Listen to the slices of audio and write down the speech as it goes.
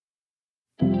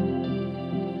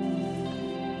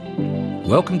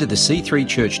Welcome to the C3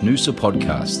 Church Noosa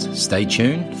podcast. Stay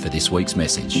tuned for this week's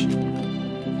message.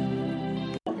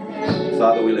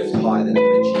 Father, we lift high the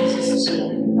name of Jesus this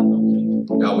morning.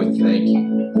 God, we thank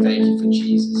you. Thank you for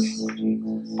Jesus.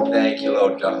 Thank you,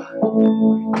 Lord God,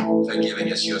 for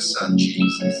giving us your Son,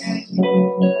 Jesus.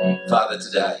 Father,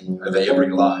 today, over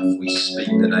every life, we speak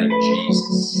the name of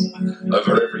Jesus.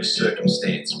 Over every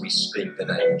circumstance, we speak the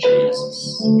name of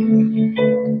Jesus.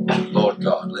 Lord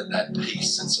God, let that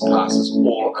peace that surpasses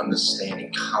all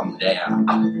understanding come now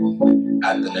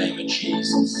at the name of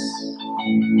Jesus.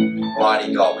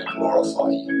 Mighty God, we glorify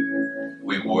you.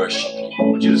 We worship you.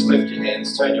 Would you just lift your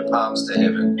hands, turn your palms to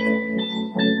heaven.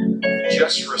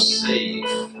 Just receive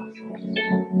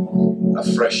a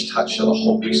fresh touch of the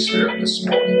Holy Spirit this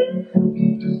morning.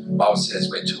 The Bible says,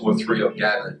 where two or three are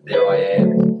gathered, there I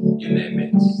am in their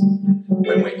midst.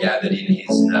 When we're gathered in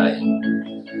His name.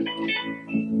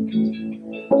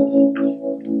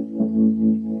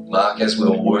 Mark, as we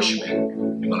were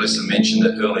worshiping, Melissa mentioned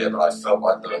it earlier, but I felt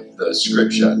like the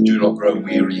scripture, do not grow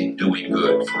weary in doing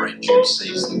good, for in due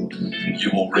season you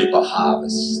will reap a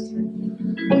harvest.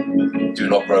 Do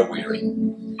not grow weary.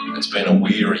 It's been a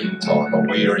wearying time, a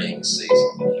wearying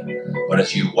season. But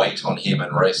as you wait on Him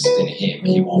and rest in Him,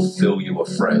 He will fill you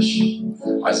afresh.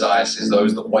 Isaiah says,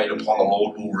 those that wait upon the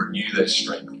Lord will renew their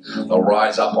strength. They'll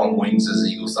rise up on wings as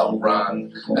eagles. They'll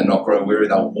run and not grow weary.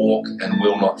 They'll walk and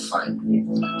will not faint.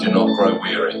 Do not grow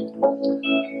weary.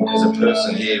 There's a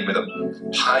person here with a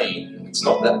pain. It's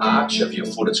not the arch of your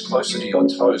foot, it's closer to your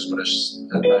toes, but a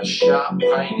sharp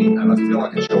pain, and I feel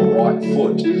like it's your right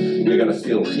foot. You're going to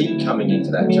feel heat coming into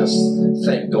that. Just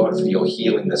thank God for your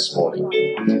healing this morning.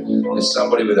 There's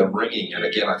somebody with a ringing, and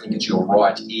again, I think it's your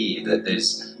right ear, that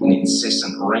there's an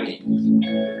incessant ringing.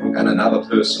 And another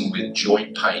person with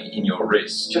joint pain in your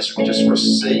wrist. Just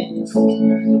receive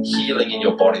healing in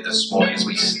your body this morning as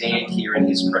we stand here in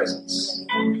His presence.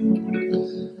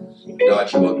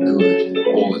 God, you are good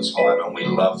all the time, and we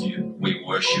love you, we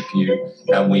worship you,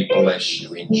 and we bless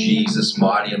you in Jesus'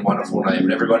 mighty and wonderful name.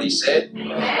 And everybody said,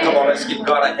 come on, let's give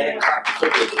God a hand clap for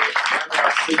this.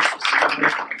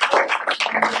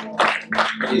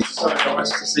 It is so nice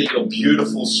to see your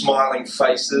beautiful smiling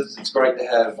faces. It's great to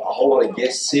have a whole lot of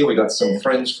guests here. We got some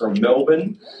friends from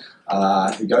Melbourne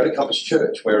who go to Compass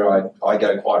Church, where I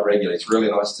go quite regularly. It's really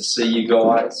nice to see you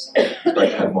guys. It's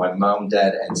great to have my mum,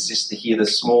 dad, and sister here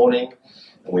this morning.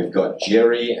 And we've got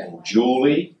Jerry and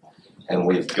Julie, and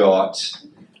we've got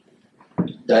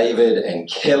David and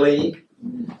Kelly,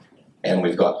 and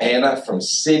we've got Anna from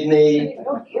Sydney.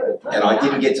 And I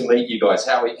didn't get to meet you guys.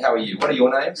 How are you? What are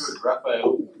your names? Good,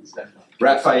 Raphael and Stephanie.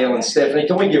 Raphael and Stephanie.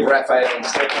 Can we give Raphael and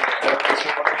Stephanie a hand this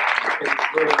morning?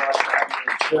 It's really nice to have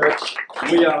you in church.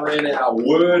 We are in our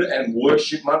Word and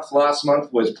Worship month. Last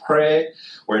month was prayer.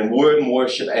 We're in Word and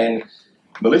Worship, and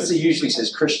Melissa usually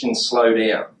says, Christians, slow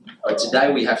down. But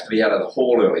today we have to be out of the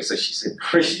hall early, so she said,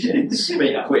 Christian,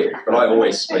 speak quick. But I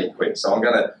always speak quick, so I'm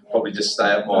going to probably just stay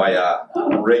at my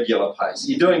regular pace.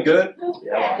 You doing good?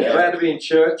 Yeah. Glad to be in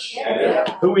church.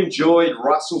 Yeah. Who enjoyed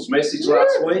Russell's message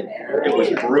last week? It was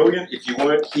brilliant. If you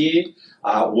weren't here,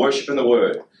 worship in the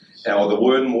Word. Or the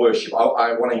Word and Worship.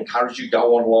 I want to encourage you,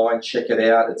 go online, check it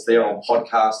out. It's there on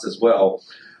podcast as well.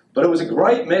 But it was a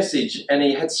great message, and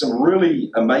he had some really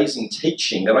amazing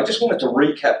teaching that I just wanted to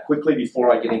recap quickly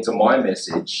before I get into my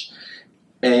message.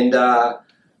 And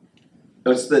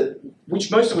it's which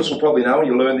most of us will probably know, and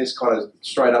you learn this kind of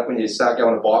straight up when you start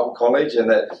going to Bible college.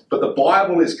 But the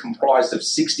Bible is comprised of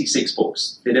 66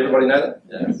 books. Did everybody know that?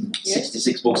 Yeah.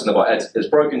 66 books in the Bible. It's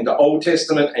broken into Old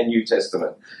Testament and New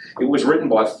Testament. It was written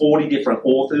by 40 different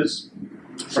authors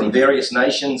from various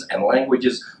nations and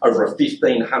languages over a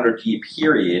 1,500-year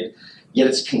period, yet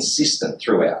it's consistent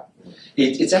throughout.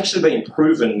 It's actually been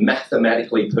proven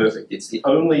mathematically perfect. It's the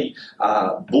only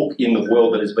book in the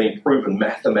world that has been proven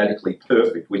mathematically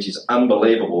perfect, which is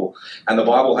unbelievable. And the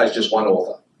Bible has just one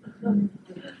author.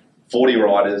 40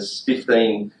 writers,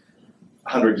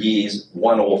 1,500 years,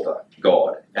 one author,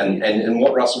 God. And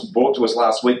what Russell brought to us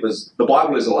last week was the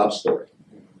Bible is a love story.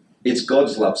 It's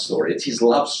God's love story. It's His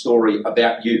love story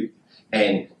about you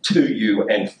and to you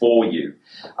and for you.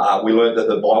 We learned that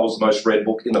the Bible's the most read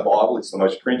book in the Bible. It's the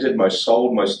most printed, most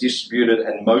sold, most distributed,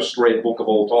 and most read book of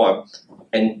all time.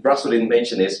 And Russell didn't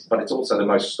mention this, but it's also the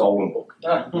most stolen book.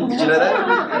 Did you know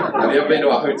that? Have you ever been to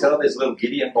a hotel? There's a little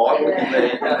Gideon Bible in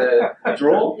the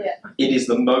drawer. Yeah. It is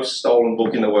the most stolen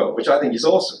book in the world, which I think is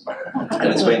awesome.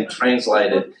 And it's been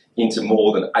translated into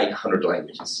more than 800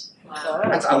 languages. Wow.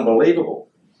 That's unbelievable.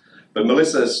 But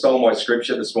Melissa stole my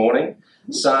scripture this morning.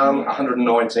 Psalm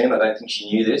 119, I don't think she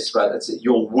knew this, but it's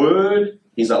your word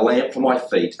is a lamp for my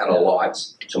feet and a light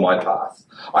to my path.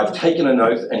 I've taken an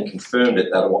oath and confirmed it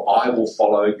that I will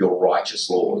follow your righteous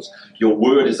laws. Your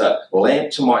word is a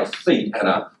lamp to my feet and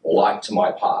a light to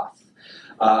my path.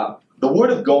 The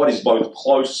word of God is both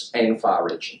close and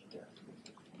far-reaching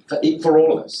for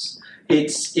all of us.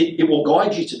 It will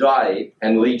guide you today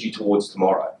and lead you towards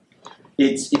tomorrow.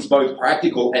 It's both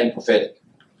practical and prophetic.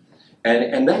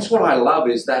 And that's what I love,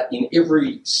 is that in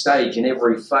every stage, in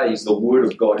every phase, the word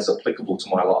of God is applicable to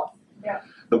my life. Yeah.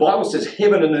 The Bible says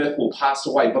heaven and earth will pass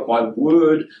away, but my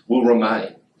word will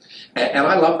remain. And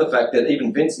I love the fact that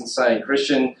even Vincent's saying,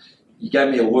 Christian, you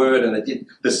gave me a word, and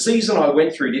the season I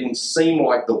went through didn't seem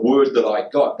like the word that I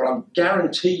got, but I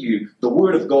guarantee you the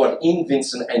word of God in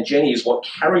Vincent and Jenny is what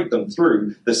carried them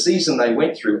through the season they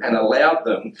went through and allowed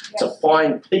them to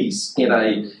find peace in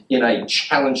a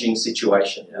challenging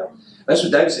situation. Yeah. That's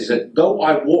what David says, that though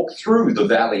I walk through the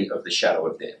valley of the shadow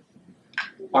of death,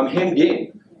 I'm hemmed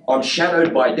in, I'm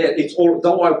shadowed by death.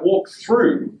 Though I walk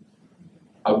through,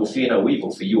 I will fear no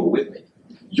evil, for you are with me.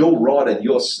 Your rod and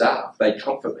your staff, they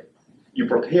comfort me. You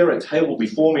prepare a table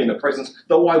before me in the presence.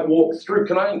 Though I walk through,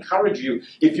 can I encourage you,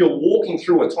 if you're walking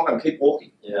through a time, keep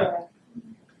walking. Yeah.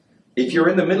 If you're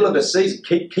in the middle of a season,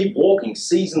 keep walking.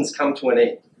 Seasons come to an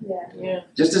end. Yeah.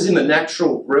 Just as in the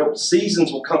natural realm,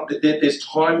 seasons will come. There's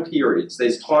time periods.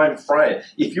 There's time frame.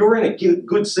 If you're in a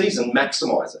good season,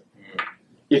 maximize it.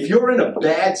 If you're in a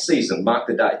bad season, mark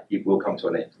the date. It will come to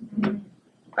an end.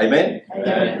 Amen?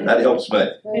 Amen. That helps me.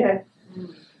 Yeah.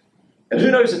 And who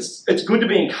knows, it's good to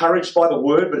be encouraged by the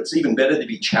word, but it's even better to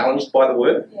be challenged by the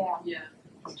word. Yeah.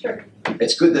 It's true.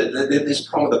 It's good that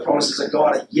the promises of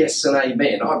God are yes and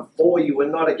amen. I'm for you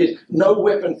and not against. No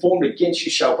weapon formed against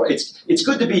you shall prosper. It's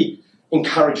good to be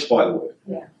encouraged by the word.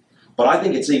 Yeah. But I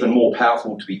think it's even more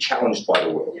powerful to be challenged by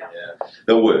the word. Yeah.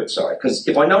 The word, sorry. Because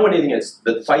if I know anything, it's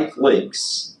that faith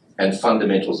leaks and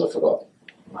fundamentals are forgotten.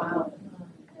 Wow.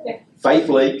 Faith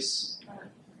leaks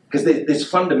because there's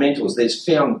fundamentals, there's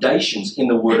foundations in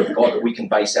the word of God that we can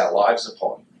base our lives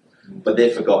upon, but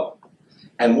they're forgotten.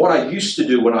 And what I used to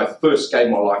do when I first gave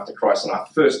my life to Christ and I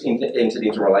first entered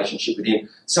into a relationship with Him,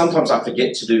 sometimes I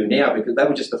forget to do now because they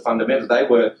were just the fundamentals. They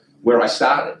were where I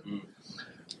started.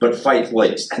 But faith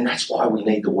leaks, and that's why we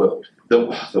need the word. The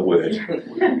word.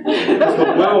 Because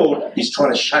the world is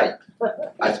trying to shape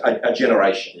a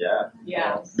generation.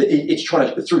 Yeah. It's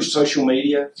trying to, through social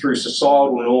media, through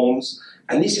societal norms,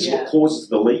 and this is what causes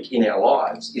the leak in our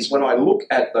lives, is when I look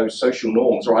at those social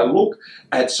norms or I look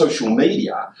at social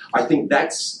media, I think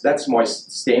that's my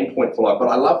standpoint for life. But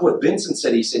I love what Vincent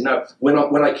said. He said, no,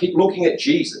 when I keep looking at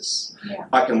Jesus,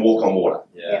 I can walk on water.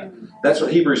 Yeah. That's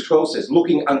what Hebrews 12 says,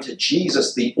 looking unto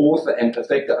Jesus, the author and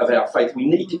perfecter of our faith. We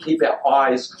need to keep our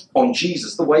eyes on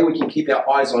Jesus. The way we can keep our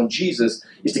eyes on Jesus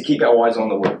is to keep our eyes on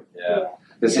the Word. Yeah.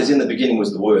 It says, in the beginning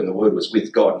was the Word, and the Word was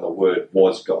with God, and the Word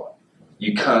was God.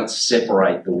 You can't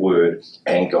separate the Word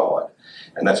and God.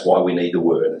 And that's why we need the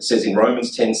Word. It says in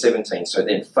Romans 10:17, so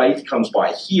then faith comes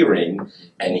by hearing,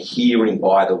 and hearing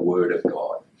by the Word of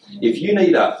God. If you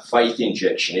need a faith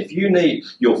injection, if you need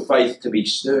your faith to be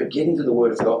stirred, get into the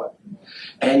Word of God.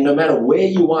 And no matter where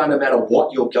you are, no matter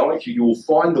what you're going through, you will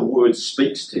find the Word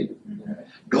speaks to you.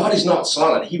 God is not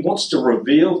silent. He wants to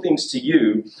reveal things to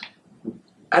you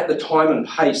at the time and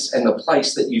pace and the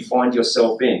place that you find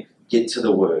yourself in. Get to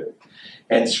the Word.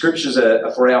 And Scriptures are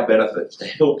for our benefit, to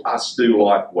help us do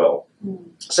life well.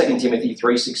 2 Timothy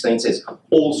 3:16 says,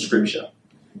 all Scripture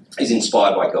is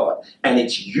inspired by God, and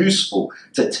it's useful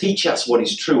to teach us what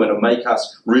is true and to make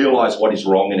us realize what is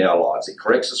wrong in our lives. It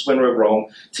corrects us when we're wrong,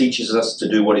 teaches us to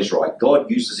do what is right. God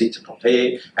uses it to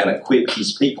prepare and equip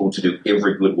His people to do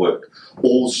every good work.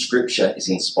 All Scripture is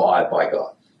inspired by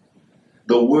God.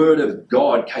 The Word of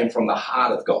God came from the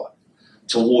heart of God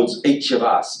towards each of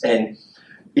us, and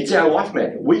it's our life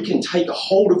manual. We can take a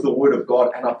hold of the Word of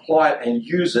God and apply it and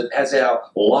use it as our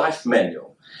life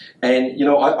manual. And, you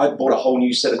know, I bought a whole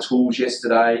new set of tools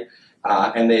yesterday,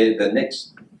 and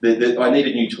I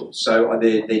needed new tools. So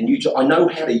they're new. I know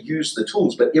how to use the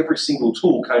tools, but every single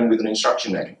tool came with an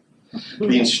instruction manual.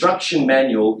 The instruction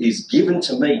manual is given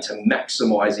to me to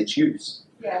maximize its use.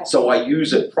 Yeah. So I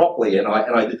use it properly, and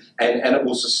it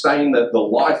will sustain the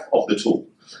life of the tool.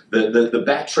 The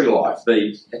battery life.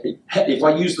 If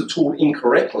I use the tool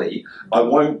incorrectly, I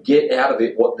won't get out of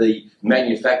it what the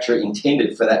manufacturer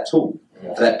intended for that tool,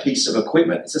 for that piece of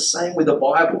equipment. It's the same with the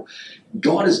Bible.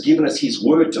 God has given us His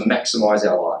Word to maximize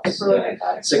our lives.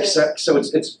 So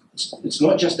it's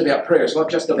not just about prayer. It's not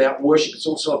just about worship. It's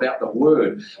also about the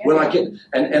Word. Yeah. When I get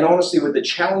and honestly, with the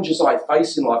challenges I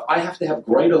face in life, I have to have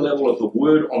greater level of the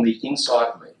Word on the inside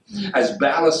of me. as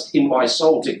ballast in my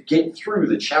soul to get through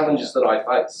the challenges that I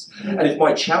face. And if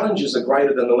my challenges are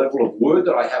greater than the level of word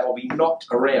that I have, I'll be knocked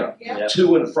around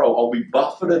to and fro. I'll be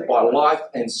buffeted by life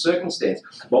and circumstance.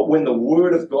 But when the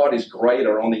word of God is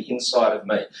greater on the inside of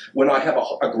me, when I have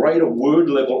a greater word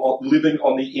level living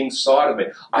on the inside of me,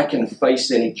 I can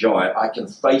face any giant, I can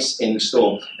face any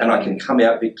storm, and I can come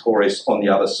out victorious on the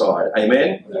other side.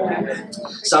 Amen?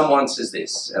 Someone says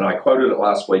this, and I quoted it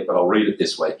last week, but I'll read it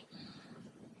this week.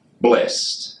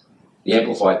 Blessed. The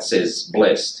Amplified says,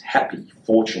 blessed, happy,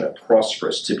 fortunate,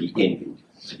 prosperous, to be envied,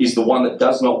 is the one that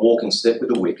does not walk in step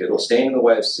with the wicked, or stand in the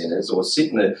way of sinners, or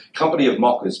sit in the company of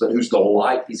mockers, but whose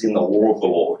delight is in the law of the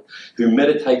Lord, who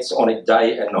meditates on it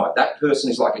day and night. That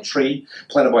person is like a tree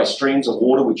planted by streams of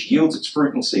water, which yields its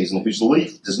fruit in season, whose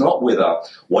leaf does not wither.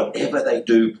 Whatever they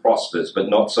do prospers, but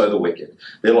not so the wicked.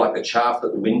 They're like the chaff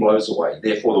that the wind blows away.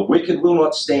 Therefore the wicked will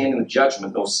not stand in the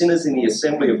judgment, nor sinners in the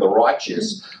assembly of the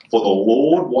righteous. For the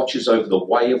Lord watches over the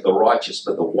way of the righteous,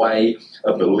 but the way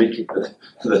of the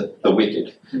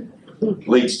wicked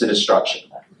leads to destruction.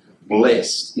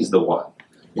 Blessed is the one.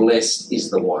 Blessed is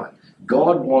the one.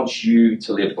 God wants you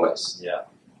to live blessed. Yeah.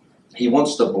 He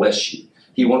wants to bless you.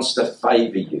 He wants to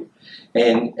favour you.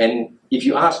 And if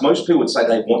you ask, most people would say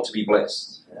they want to be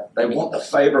blessed. Yeah. They want the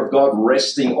favour of God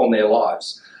resting on their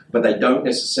lives, but they don't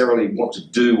necessarily want to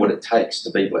do what it takes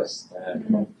to be blessed.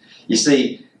 Yeah. You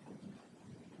see,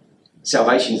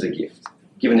 salvation is a gift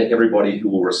given to everybody who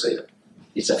will receive it.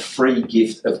 It's a free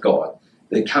gift of God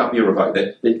that can't be revoked.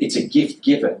 It's a gift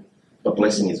given, but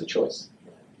blessing is a choice.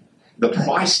 The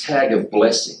price tag of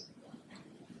blessing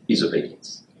is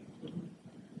obedience.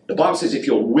 The Bible says if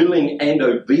you're willing and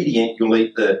obedient, you'll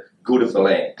eat the good of the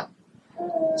land.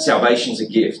 Salvation's a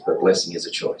gift, but blessing is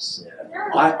a choice.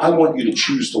 I want you to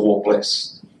choose to walk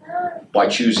blessed by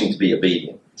choosing to be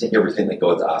obedient to everything that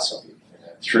God asks of you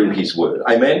through his word.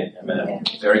 Amen? Amen.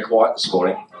 Very quiet this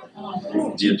morning.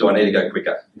 Do I need to go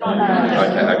quicker?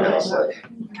 Okay.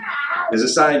 There's a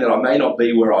saying that I may not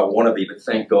be where I want to be, but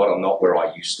thank God I'm not where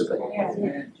I used to be.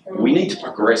 We need to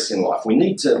progress in life. We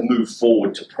need to move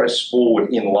forward, to press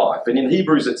forward in life. And in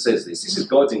Hebrews it says this. This is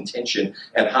God's intention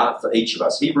and heart for each of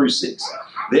us. Hebrews 6.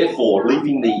 Therefore,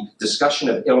 leaving the discussion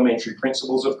of elementary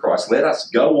principles of Christ, let us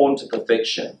go on to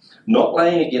perfection, not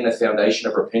laying again the foundation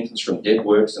of repentance from dead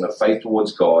works and of faith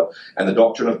towards God, and the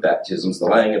doctrine of baptisms, the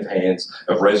laying of hands,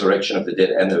 of resurrection of the dead,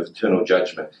 and of eternal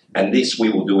judgment. And this we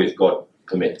will do if God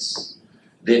permits.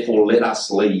 Therefore, let us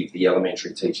leave the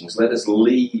elementary teachings. Let us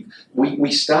leave.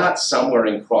 We start somewhere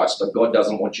in Christ, but God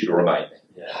doesn't want you to remain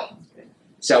there. Yeah.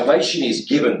 Salvation is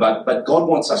given, but God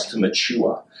wants us to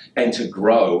mature and to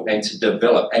grow and to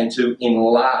develop and to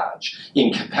enlarge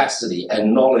in capacity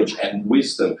and knowledge and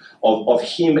wisdom of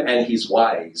him and his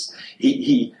ways.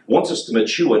 He wants us to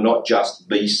mature, not just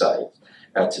be saved,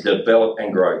 to develop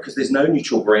and grow, because there's no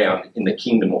neutral ground in the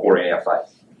kingdom or in our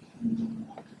faith.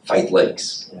 Faith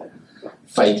leaks.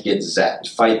 Faith gets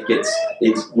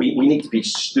zapped. We need to be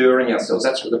stirring ourselves.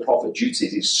 That's what the prophet Jude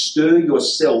says, is stir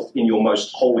yourself in your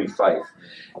most holy faith.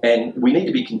 And we need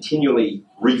to be continually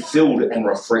refilled and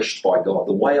refreshed by God.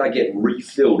 The way I get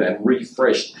refilled and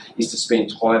refreshed is to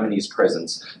spend time in his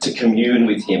presence, to commune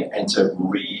with him, and to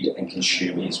read and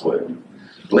consume his word.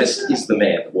 Blessed is the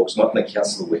man that walks not in the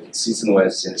counsel of the wicked, sits in the way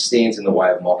of sinners, stands in the way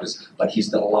of mockers, but his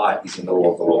delight is in the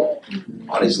law of the Lord.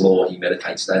 On his law he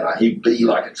meditates day and night. He be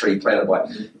like a tree planted by.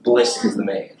 Blessed is the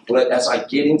man. As I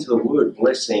get into the word,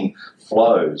 blessing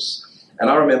flows. And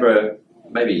I remember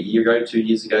maybe a year ago, 2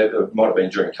 years ago, it might have been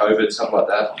during COVID, something like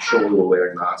that. I'm sure we were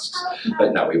wearing masks,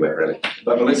 but no, we weren't really.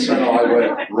 But Melissa and I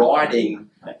were riding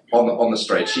on the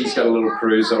street. She's got a little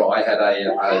cruiser. I had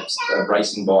a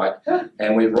racing bike,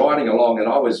 and we're riding along, and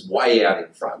I was way out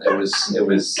in front. It was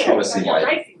obviously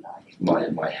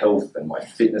my health and my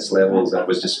fitness levels, and it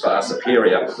was just far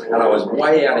superior. And I was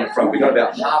way out in front. We got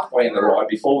about halfway in the ride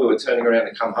before we were turning around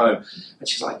to come home. And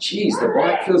she's like, geez, the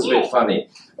bike feels a bit funny.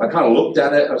 I kind of looked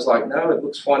at it, and I was like, no, it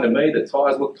looks fine to me. The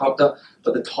tyres look pumped up,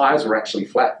 but the tyres were actually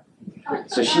flat.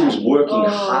 So she was working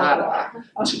harder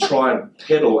to try and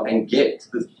pedal and get,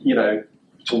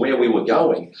 to where we were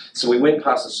going. So we went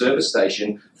past the service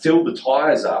station, filled the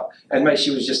tyres up, and mate,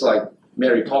 she was just like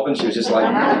Mary Poppins. She was just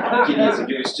like giddy as a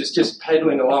goose, just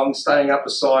pedaling along, staying up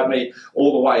beside me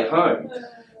all the way home.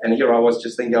 And here I was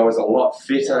just thinking I was a lot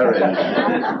fitter,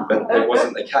 but it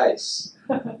wasn't the case.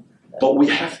 But we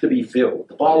have to be filled.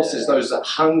 The Bible says those that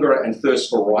hunger and thirst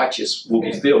for righteousness will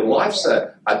be filled. Life's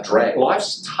a drag.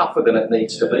 Life's tougher than it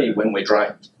needs to be when we're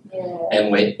drained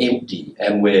and we're empty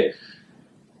and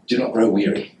do not grow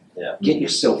weary. Yeah. Get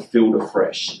yourself filled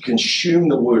afresh. Consume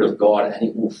the word of God and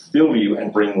it will fill you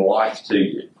and bring life to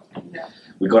you. Yeah.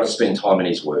 We've got to spend time in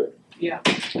His Word. Yeah.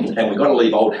 And we've got to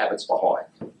leave old habits behind.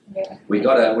 Yeah. We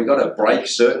got to break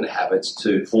certain habits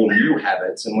to form new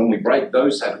habits, and when we break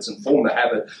those habits and form the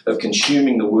habit of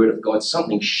consuming the Word of God,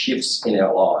 something shifts in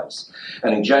our lives.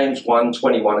 And in James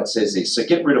 1:21 it says this: so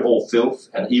get rid of all filth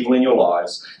and evil in your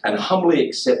lives, and humbly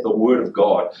accept the Word of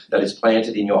God that is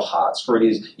planted in your hearts, for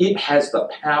it has the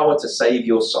power to save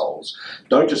your souls.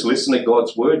 Don't just listen to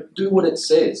God's Word, do what it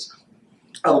says.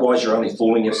 Otherwise, you're only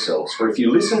fooling yourselves. For if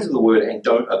you listen to the word and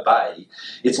don't obey,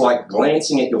 it's like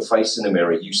glancing at your face in a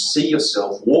mirror. You see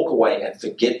yourself, walk away, and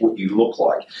forget what you look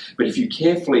like. But if you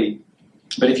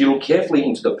look carefully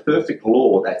into the perfect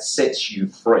law that sets you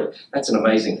free, that's an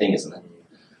amazing thing, isn't it?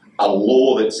 A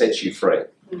law that sets you free.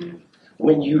 Mm.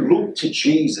 When you look to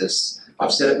Jesus,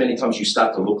 I've said it many times, you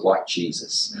start to look like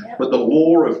Jesus. Yeah. But the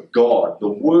law of God, the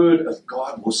word of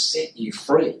God will set you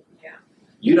free.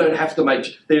 You don't have to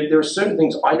make, there are certain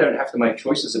things I don't have to make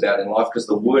choices about in life because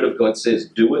the Word of God says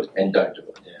do it and don't do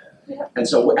it. Yeah. And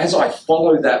so as I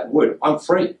follow that Word, I'm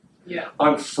free. Yeah.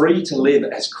 I'm free to live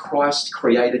as Christ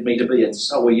created me to be, and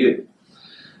so are you.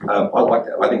 I like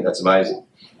that. I think that's amazing.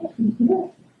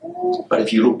 But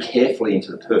if you look carefully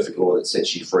into the perfect law that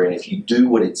sets you free, and if you do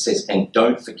what it says and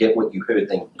don't forget what you heard,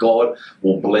 then God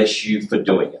will bless you for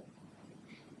doing it.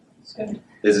 Good.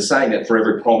 There's a saying that for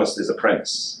every promise there's a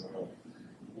premise.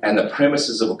 And the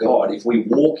premises of God, if we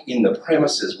walk in the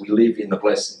premises, we live in the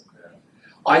blessing.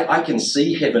 I can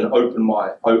see heaven open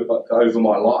over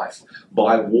my life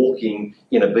by walking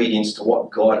in obedience to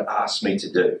what God asked me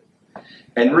to do.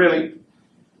 And really,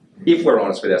 if we're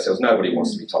honest with ourselves, nobody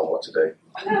wants to be told what to do.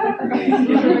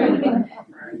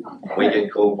 We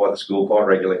get called by the school quite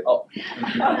regularly. Oh,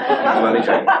 I'm only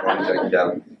joking,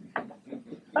 darling.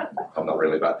 I'm not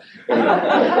really, but anyway,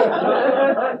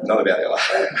 not about Ella.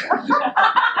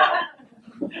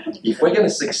 If we're going to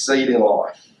succeed in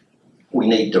life, we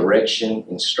need direction,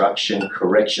 instruction,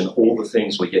 correction, all the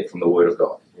things we get from the Word of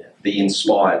God, the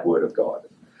inspired Word of God,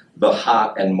 the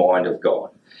heart and mind of God.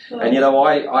 And you know,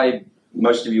 I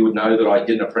most of you would know that I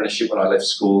did an apprenticeship when I left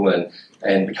school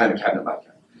and became a cabinet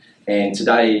maker. And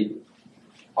today,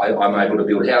 I'm able to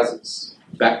build houses.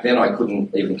 Back then, I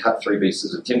couldn't even cut 3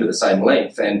 pieces of timber the same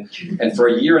length. And for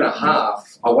a year and a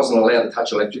half, I wasn't allowed to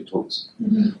touch electric tools.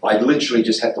 Mm-hmm. I literally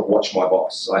just had to watch my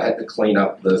boss. I had to clean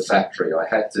up the factory. I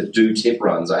had to do tip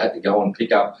runs. I had to go and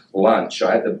pick up lunch.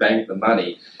 I had to bank the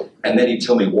money. And then he'd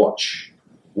tell me, watch.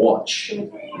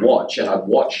 And I'd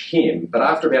watch him. But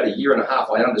after about a year and a half,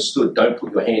 I understood, don't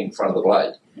put your hand in front of the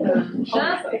blade.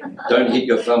 Don't hit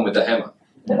your thumb with the hammer.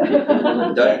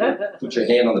 Don't put your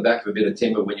hand on the back of a bit of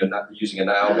timber when you're not using a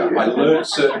nail gun. I learned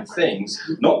certain things,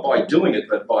 not by doing it,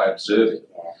 but by observing.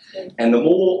 And the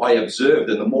more I observed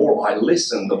and the more I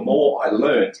listened, the more I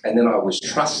learnt, and then I was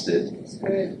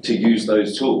trusted to use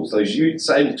those tools. Those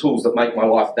same tools that make my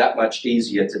life that much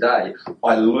easier today.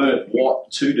 I learnt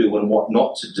what to do and what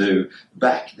not to do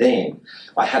back then.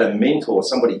 I had a mentor,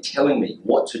 somebody telling me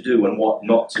what to do and what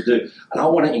not to do. And I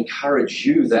want to encourage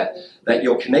you that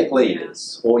your connect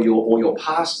leaders or your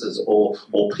pastors or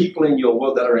people in your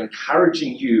world that are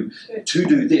encouraging you to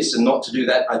do this and not to do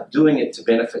that are doing it to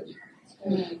benefit you.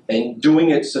 And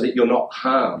doing it so that you're not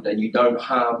harmed and you don't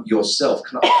harm yourself.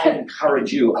 Can I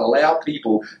encourage you, allow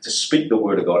people to speak the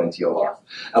Word of God into your life.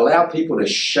 Allow people to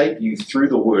shape you through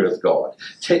the Word of God.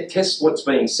 Test what's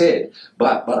being said,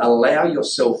 but allow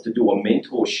yourself to do a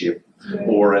mentorship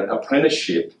or an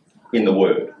apprenticeship in the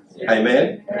Word.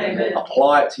 Amen? Amen.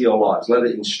 Apply it to your lives. Let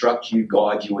it instruct you,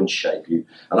 guide you, and shape you.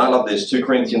 And I love this. 2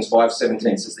 Corinthians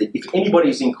 5:17 says that if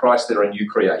anybody's in Christ, they're a new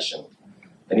creation.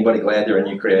 Anybody glad they're a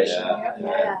new creation?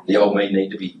 Yeah. The old me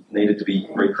needed to be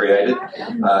recreated.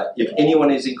 If anyone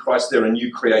is in Christ, they're a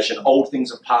new creation. Old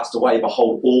things have passed away.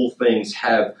 Behold, all things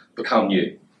have become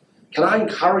new. Can I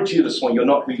encourage you this morning? You're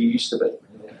not who you used to be.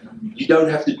 You don't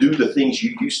have to do the things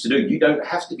you used to do. You don't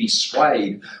have to be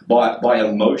swayed by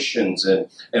emotions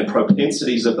and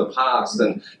propensities of the past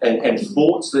and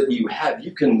thoughts that you have.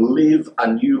 You can live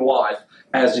a new life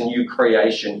as a new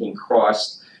creation in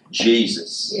Christ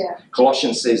Jesus. Yeah.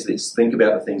 Colossians says this: think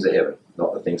about the things of heaven,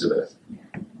 not the things of earth.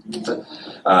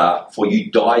 For you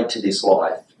died to this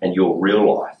life, and your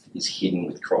real life is hidden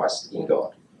with Christ in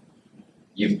God.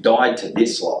 You've died to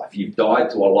this life. You've died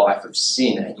to a life of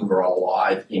sin, and you are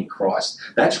alive in Christ.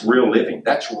 That's real living.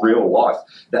 That's real life.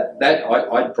 That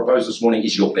I propose this morning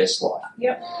is your best life.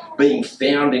 Yep. Being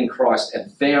found in Christ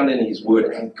and found in His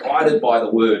Word and guided by the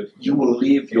Word, you will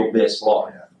live your best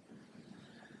life.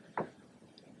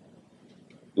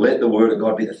 Let the word of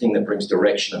God be the thing that brings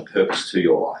direction and purpose to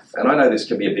your life. And I know this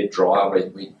can be a bit dry.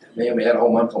 We had a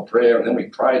whole month on prayer, and then we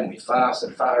prayed and we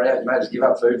fasted far out. You may just give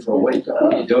up food for a week.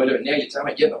 What are you doing? Now you tell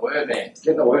me, get in the word, man.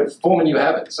 Get in the word. Form a new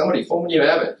habit. Somebody form a new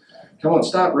habit. Come on,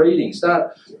 start reading.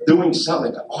 Start doing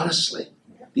something. But honestly,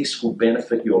 this will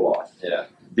benefit your life. Yeah.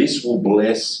 This will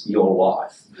bless your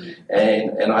life.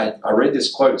 And I read this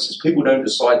quote. It says, people don't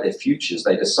decide their futures.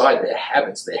 They decide their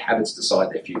habits. Their habits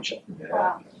decide their future.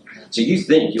 Wow. So you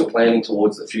think you're planning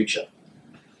towards the future.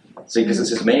 See, because it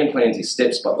says man plans his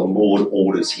steps, but the Lord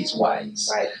orders his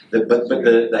ways. Right. But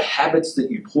the habits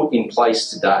that you put in place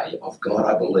today of God,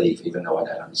 I believe, even though I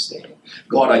don't understand.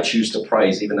 God, I choose to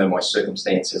praise, even though my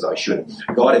circumstance says I shouldn't.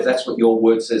 God, if that's what your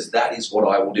word says, that is what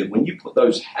I will do. When you put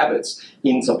those habits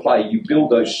into play, you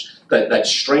build that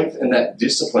strength and that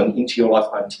discipline into your life.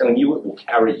 I'm telling you, it will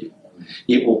carry you.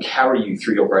 It will carry you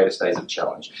through your greatest days of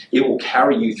challenge. It will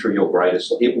carry you through your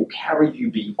greatest. It will carry you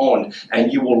beyond,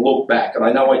 and you will look back. And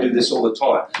I know I do this all the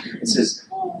time. It says,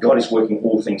 God is working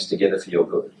all things together for your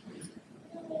good.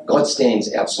 God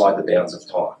stands outside the bounds of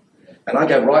time. And I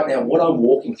go, right now, what I'm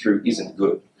walking through isn't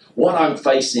good. What I'm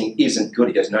facing isn't good.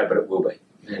 He goes, no, but it will be.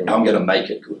 And I'm going to make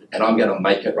it good, and I'm going to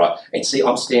make it right. And see,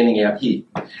 I'm standing out here,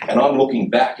 and I'm looking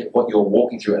back at what you're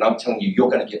walking through, and I'm telling you, you're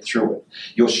going to get through it.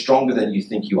 You're stronger than you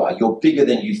think you are. You're bigger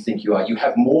than you think you are. You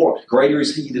have more. Greater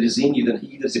is he that is in you than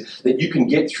he that is in. That you can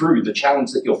get through the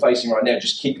challenge that you're facing right now.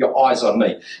 Just keep your eyes on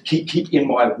me. Keep in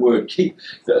my word. Keep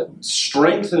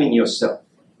strengthening yourself.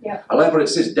 Yeah. I love what it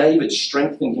says. David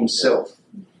strengthened himself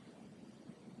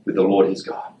with the Lord his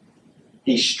God.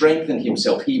 He strengthened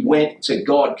himself. He went to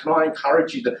God. Can I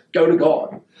encourage you to go to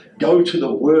God? Go to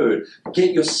the Word.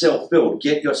 Get yourself filled.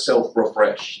 Get yourself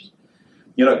refreshed.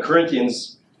 You know, 1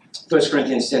 Corinthians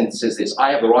 10 says this,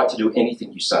 I have the right to do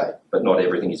anything you say, but not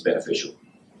everything is beneficial.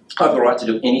 I have the right to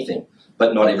do anything,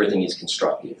 but not everything is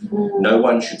constructive. No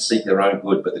one should seek their own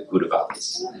good, but the good of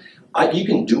others. You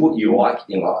can do what you like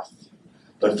in life,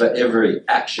 but for every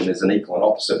action is an equal and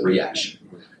opposite reaction.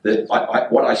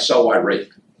 What I sow, I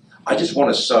reap. I just want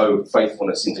to sow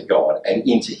faithfulness into God and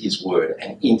into his word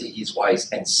and into his ways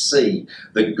and see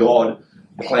the God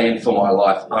plan for my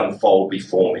life unfold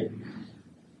before me. It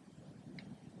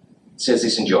says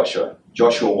this in Joshua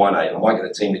 1:8. I might get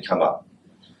a team to come up.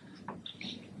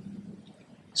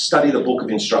 Study the book of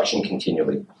instruction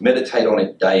continually. Meditate on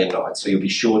it day and night so you'll be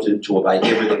sure to obey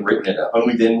everything written in it.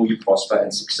 Only then will you prosper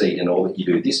and succeed in all that you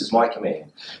do. This is my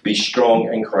command. Be strong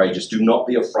and courageous. Do not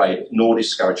be afraid nor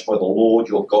discouraged, for the Lord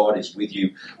your God is with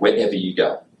you wherever you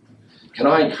go. Can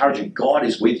I encourage you? God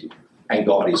is with you and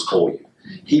God is for you.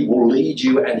 He will lead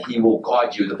you and he will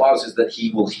guide you. The Bible says that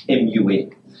he will hem you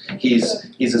in. He's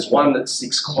as one that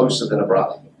sticks closer than a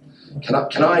brother. Can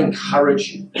I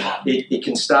encourage you? It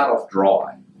can start off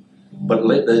dry. But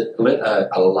let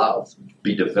a love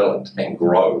be developed and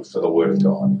grow for the Word of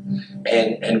God.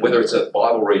 And whether it's a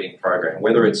Bible reading program,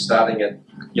 whether it's starting at,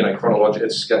 chronological,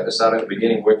 starting at the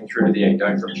beginning, working through to the end,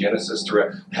 going from Genesis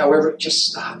through, however, just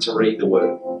start to read the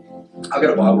Word. I've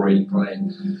got a Bible reading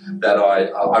plan that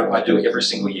I do every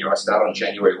single year. I start on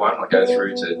January 1, I go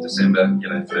through to December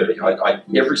 30.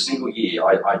 Every single year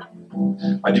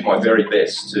I do my very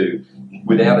best to,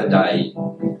 without a day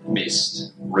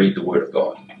missed, read the Word of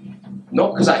God.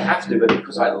 Not because I have to, but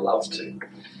because I love to.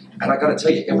 And I got to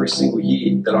tell you, every single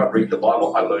year that I read the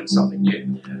Bible, I learn something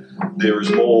new. There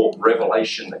is more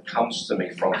revelation that comes to me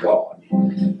from God.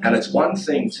 And it's one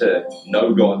thing to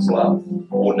know God's love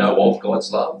or know of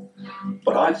God's love,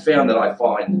 but I've found that I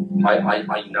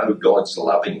know God's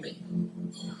loving me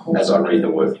as I read the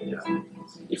Word,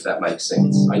 if that makes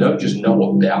sense. I don't just know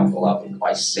about the love of God,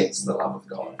 I sense the love of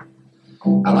God.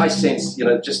 And I sense,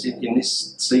 just in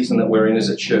this season that we're in as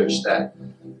a church, that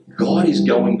God is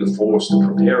going before us to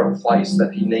prepare a place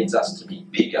that he needs us to be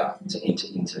bigger to enter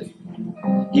into.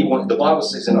 The Bible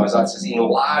says in Isaiah, it says,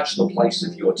 enlarge the place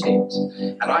of your tent.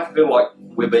 And I feel like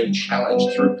we're being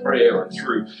challenged through prayer and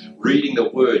through reading the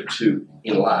Word to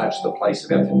enlarge the place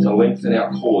of our tent, to lengthen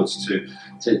our cords,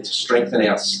 to strengthen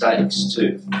our stakes,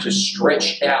 to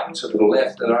stretch out to the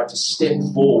left and right, to step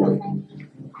forward.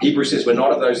 Hebrews says we're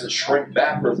not of those that shrink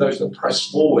back, but of those that press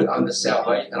forward under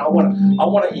salvation. And I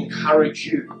want to encourage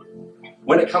you,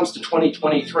 when it comes to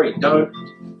 2023, don't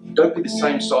be the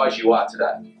same size you are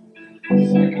today.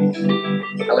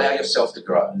 Allow yourself to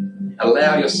grow.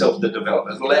 Allow yourself to develop.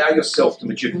 Allow yourself to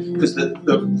mature. Because the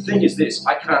thing is this,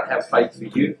 I can't have faith for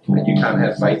you, and you can't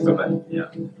have faith for me. Yeah.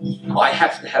 I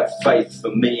have to have faith for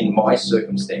me in my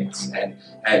circumstance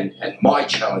and my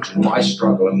challenge and my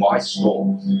struggle and my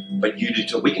storm. But you do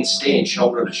too. We can stand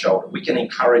shoulder to shoulder. We can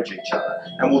encourage each other,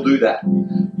 and we'll do that.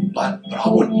 But I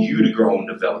want you to grow and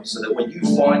develop so that when you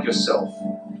find yourself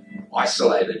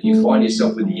isolated, you find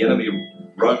yourself with the enemy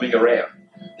roaming around,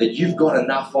 that you've got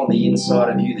enough on the inside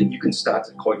of you that you can start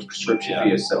to quote scripture for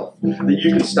yourself, that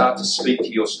you can start to speak to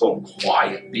your storm,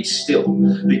 quiet, be still,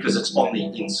 because it's on the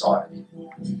inside of you.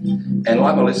 And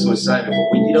like Melissa was saying before,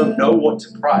 when you don't know what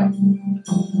to pray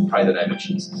the name of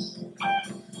Jesus.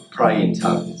 Pray in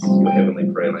tongues, your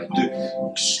heavenly prayer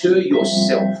language. Stir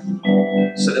yourself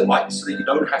so that you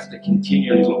don't have to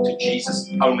continually look to Jesus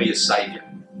only as Saviour,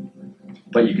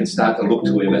 but you can start to look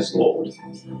to Him as Lord.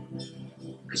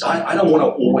 Because I don't want to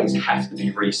always have to be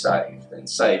resaved and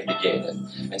saved again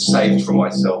and saved from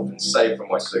myself and saved from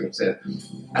my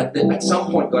circumstance. At some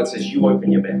point, God says, you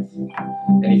open your mouth.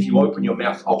 And if you open your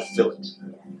mouth, I'll fill it.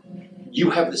 You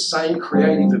have the same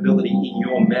creative ability in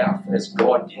your mouth as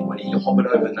God did when He hovered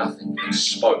over nothing and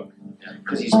spoke.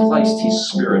 Because He's placed His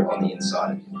Spirit on the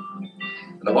inside of you.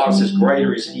 And the Bible says,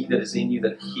 greater is He that is in you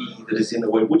than he that is in the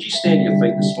world. Would you stand to your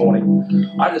feet this morning?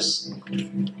 I just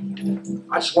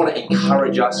want to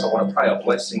encourage us. I want to pray a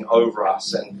blessing over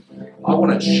us. And I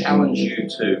want to challenge you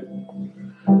to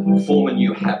form a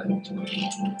new habit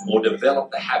or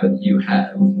develop the habit you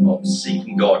have of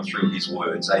seeking God through His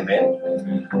words. Amen.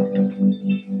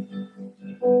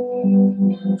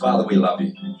 Father, we love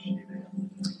you.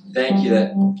 Thank you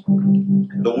that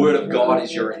the Word of God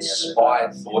is your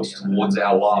inspired thoughts towards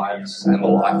our lives and the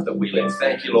life that we live.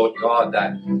 Thank you, Lord God,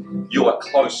 that you are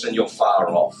close and you're far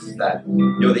off, that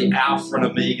you're the Alpha and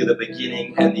Omega, the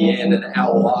beginning and the end, and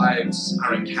our lives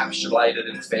are encapsulated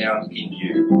and found in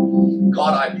you.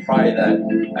 God, I pray that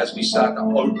as we start to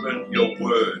open your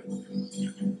Word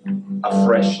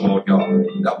afresh, Lord God,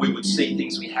 that we would see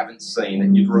things we haven't seen,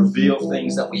 that you'd reveal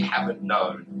things that we haven't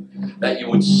known, that you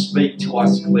would speak to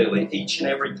us clearly, each and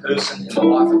every person in the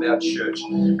life of our church,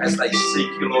 as they seek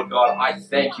you, Lord God. I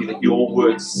thank you that your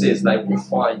word says they will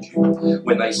find you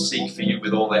when they seek for you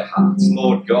with all their hearts.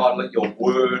 Lord God, let your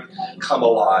word come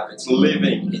alive. It's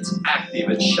living, it's active,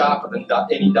 it's sharper than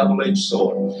any double-edged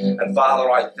sword. And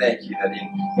Father, I thank you that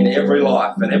in every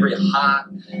life and every heart,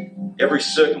 every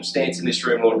circumstance in this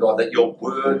room, Lord God, that your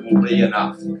word will be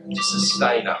enough to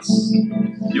sustain us.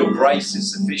 Your grace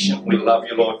is sufficient. We love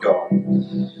you, Lord God.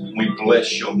 We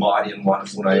bless your mighty and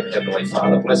wonderful name, Heavenly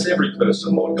Father. Bless every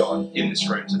person, Lord God, in this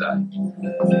room today.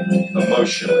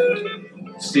 Emotionally,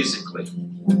 physically,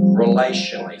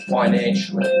 relationally,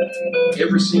 financially,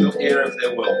 every single area of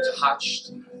their world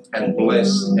touched and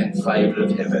blessed and favoured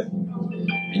of heaven.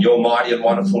 In your mighty and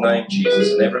wonderful name,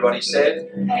 Jesus. And everybody said,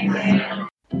 Amen.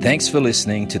 Thanks for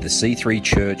listening to the C3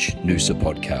 Church Noosa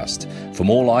podcast. For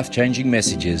more life-changing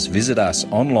messages, visit us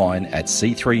online at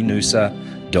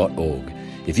c3noosa.org.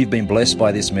 If you've been blessed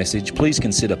by this message, please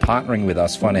consider partnering with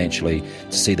us financially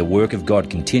to see the work of God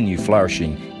continue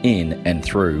flourishing in and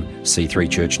through C3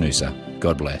 Church Noosa.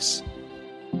 God bless.